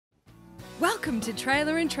Welcome to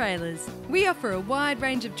Trailer Trailers. We offer a wide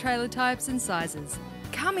range of trailer types and sizes.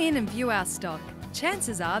 Come in and view our stock.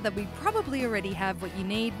 Chances are that we probably already have what you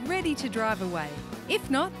need ready to drive away. If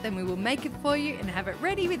not, then we will make it for you and have it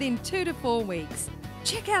ready within 2 to 4 weeks.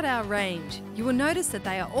 Check out our range. You will notice that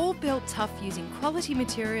they are all built tough using quality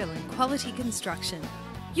material and quality construction.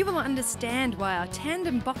 You will understand why our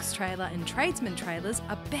tandem box trailer and tradesman trailers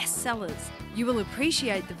are best sellers. You will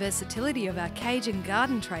appreciate the versatility of our cage and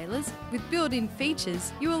garden trailers. With built-in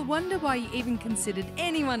features, you will wonder why you even considered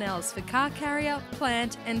anyone else for car carrier,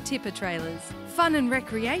 plant and tipper trailers. Fun and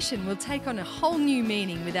recreation will take on a whole new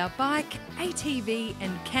meaning with our bike, ATV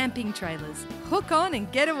and camping trailers. Hook on and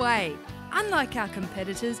get away! Unlike our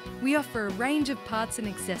competitors, we offer a range of parts and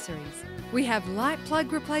accessories. We have light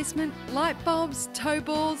plug replacement, light bulbs, tow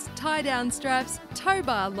balls, tie-down straps, tow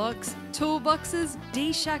bar locks, toolboxes,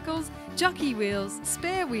 D-shackles, jockey wheels,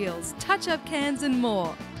 spare wheels, touch-up cans and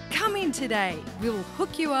more. Come in today. We will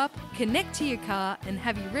hook you up, connect to your car and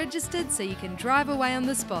have you registered so you can drive away on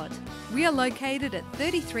the spot. We are located at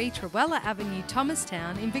 33 Trawalla Avenue,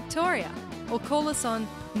 Thomastown in Victoria, or call us on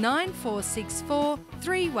 9464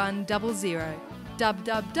 3100.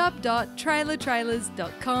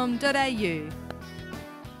 www.trailertrailers.com.au